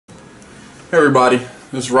Hey everybody,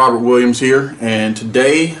 this is Robert Williams here, and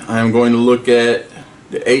today I'm going to look at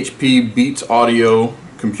the HP Beats Audio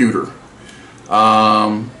computer.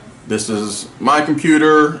 This is my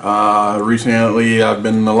computer. Recently I've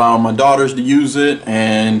been allowing my daughters to use it,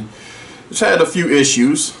 and it's had a few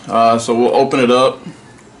issues. So we'll open it up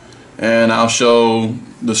and I'll show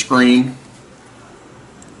the screen.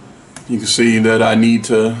 You can see that I'm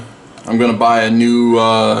going to buy a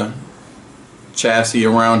new chassis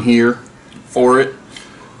around here for it,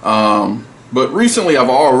 but recently I've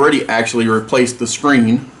already actually replaced the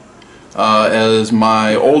screen as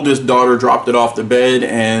my oldest daughter dropped it off the bed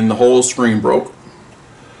and the whole screen broke.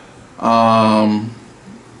 And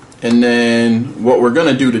then what we're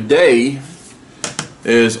gonna do today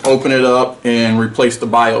is open it up and replace the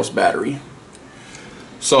BIOS battery.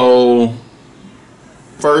 So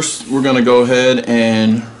first we're gonna go ahead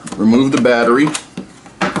and remove the battery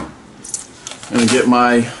and get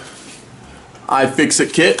my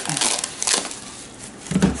iFixit kit.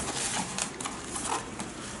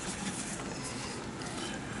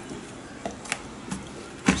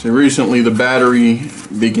 So recently the battery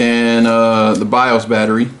began, the BIOS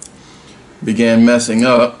battery began messing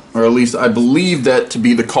up, or at least I believe that to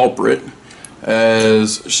be the culprit,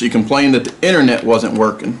 as she complained that the internet wasn't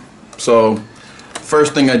working. So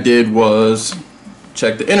first thing I did was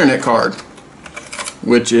check the internet card,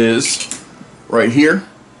 which is right here.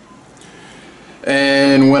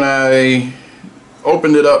 And when I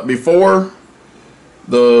opened it up before,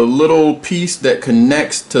 the little piece that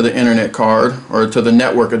connects to the internet card, or to the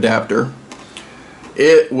network adapter,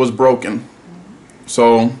 it was broken.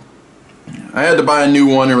 So I had to buy a new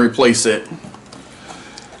one and replace it.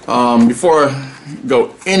 Before I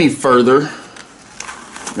go any further,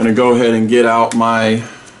 I'm going to go ahead and get out my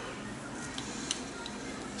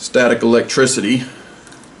static electricity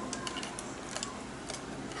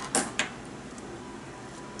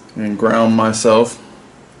and ground myself.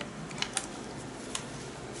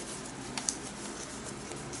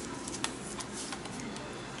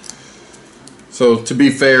 So to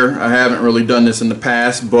be fair, I haven't really done this in the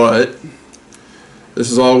past, but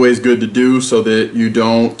this is always good to do so that you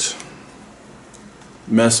don't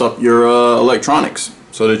mess up your electronics,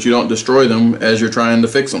 so that you don't destroy them as you're trying to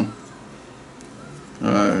fix them,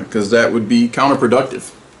 because that would be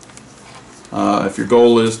counterproductive. If your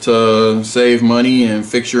goal is to save money and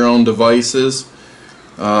fix your own devices,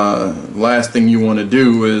 last thing you want to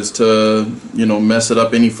do is to, mess it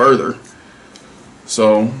up any further.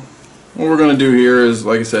 So what we're going to do here is,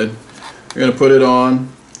 like I said, we're going to put it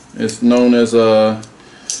on. It's known as a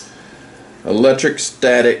electric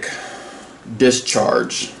static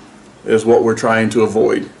discharge is what we're trying to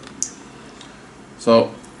avoid.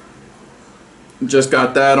 So just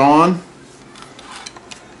got that on.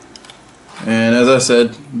 And as I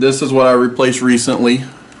said, this is what I replaced recently.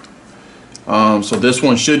 So this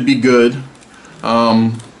one should be good.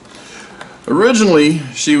 Originally,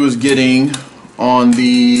 she was getting on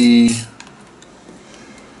the,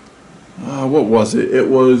 what was it? It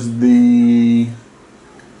was the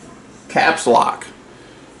caps lock.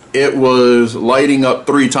 It was lighting up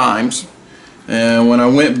 3 times. And when I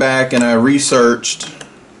went back and I researched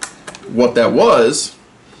what that was,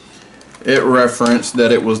 it referenced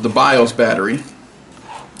that it was the BIOS battery.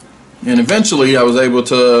 And eventually I was able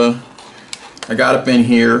to, I got up in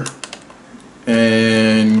here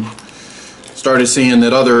and started seeing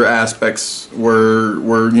that other aspects were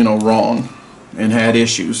wrong and had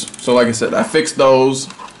issues. So like I said, I fixed those.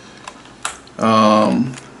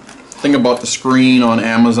 Think about the screen on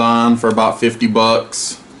Amazon for about 50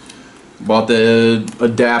 bucks. Bought the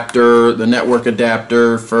adapter, the network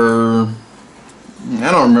adapter, for,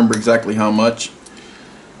 I don't remember exactly how much,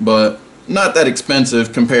 but not that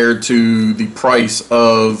expensive compared to the price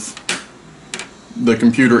of the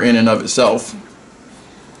computer in and of itself.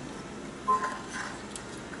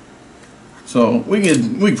 So we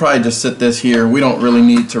could probably just sit this here. We don't really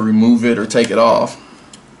need to remove it or take it off.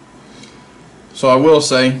 So I will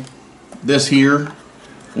say, this here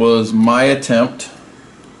was my attempt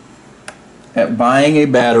at buying a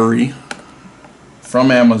battery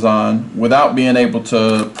from Amazon without being able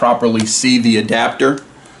to properly see the adapter.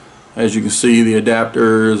 As you can see, the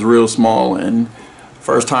adapter is real small, and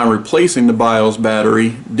first time replacing the BIOS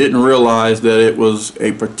battery, didn't realize that it was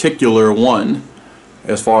a particular one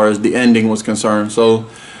as far as the ending was concerned. So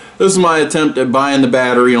this is my attempt at buying the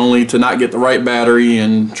battery only to not get the right battery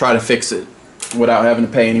and try to fix it without having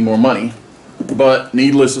to pay any more money. But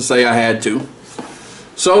needless to say, I had to.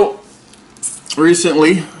 So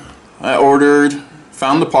recently I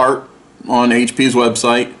found the part on HP's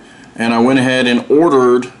website, and I went ahead and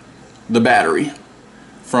ordered the battery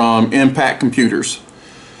from Impact Computers.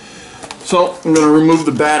 So I'm going to remove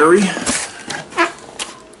the battery.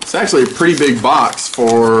 It's actually a pretty big box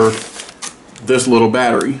for this little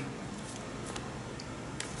battery,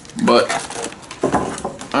 but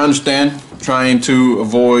I understand trying to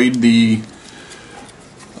avoid the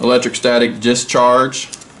electrostatic discharge,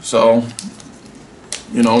 so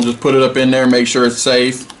you know, just put it up in there, make sure it's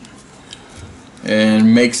safe,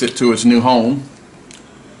 and makes it to its new home.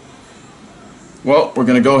 Well, we're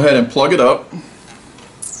going to go ahead and plug it up.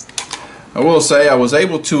 I will say I was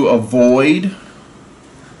able to avoid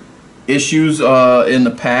issues in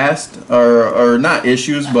the past, or not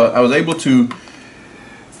issues, but I was able to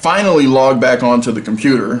finally log back onto the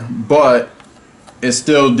computer, but it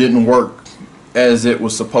still didn't work as it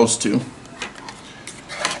was supposed to.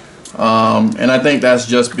 And I think that's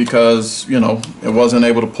just because, you know, it wasn't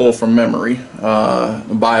able to pull from memory,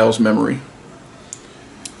 the BIOS memory.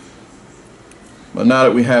 But now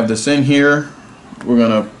that we have this in here, we're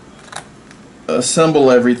going to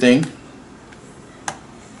assemble everything.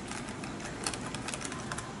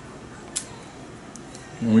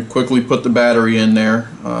 And we quickly put the battery in there.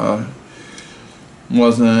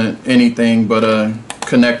 Wasn't anything but a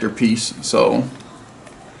connector piece, so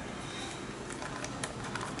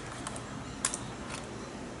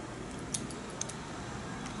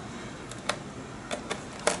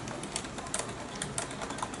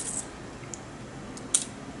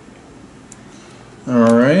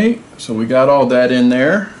alright, so we got all that in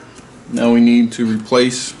there. Now we need to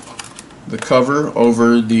replace the cover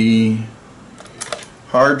over the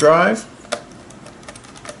hard drive.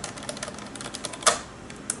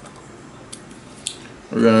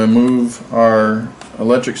 We're going to move our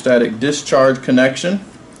electrostatic discharge connection.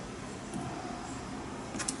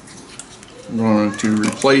 I'm going to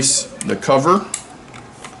replace the cover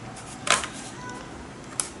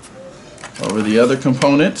over the other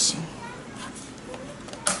components.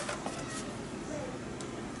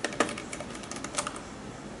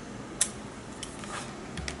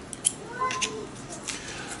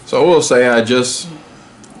 So I will say I just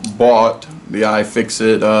bought the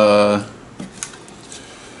iFixit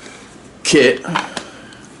kit,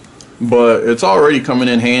 but it's already coming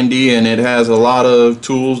in handy, and it has a lot of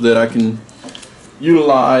tools that I can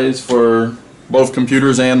utilize for both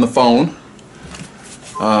computers and the phone,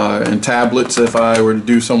 and tablets if I were to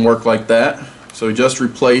do some work like that. So just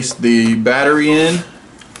replace the battery in,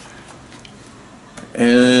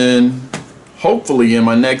 and hopefully in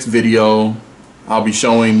my next video I'll be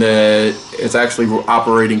showing that it's actually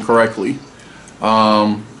operating correctly.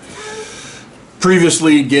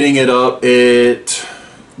 Previously, getting it up, it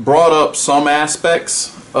brought up some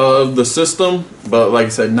aspects of the system, but like I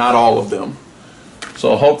said, not all of them.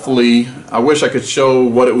 So hopefully, I wish I could show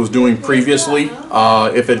what it was doing previously.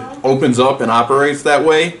 If it opens up and operates that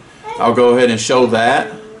way, I'll go ahead and show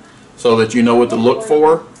that so that you know what to look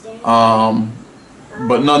for.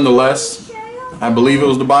 But nonetheless, I believe it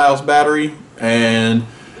was the BIOS battery, and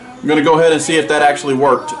I'm going to go ahead and see if that actually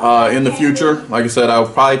worked. In the future, like I said, I'll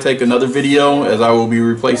probably take another video as I will be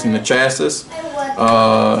replacing the chassis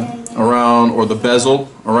around, or the bezel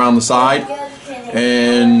around the side,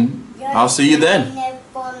 and I'll see you then.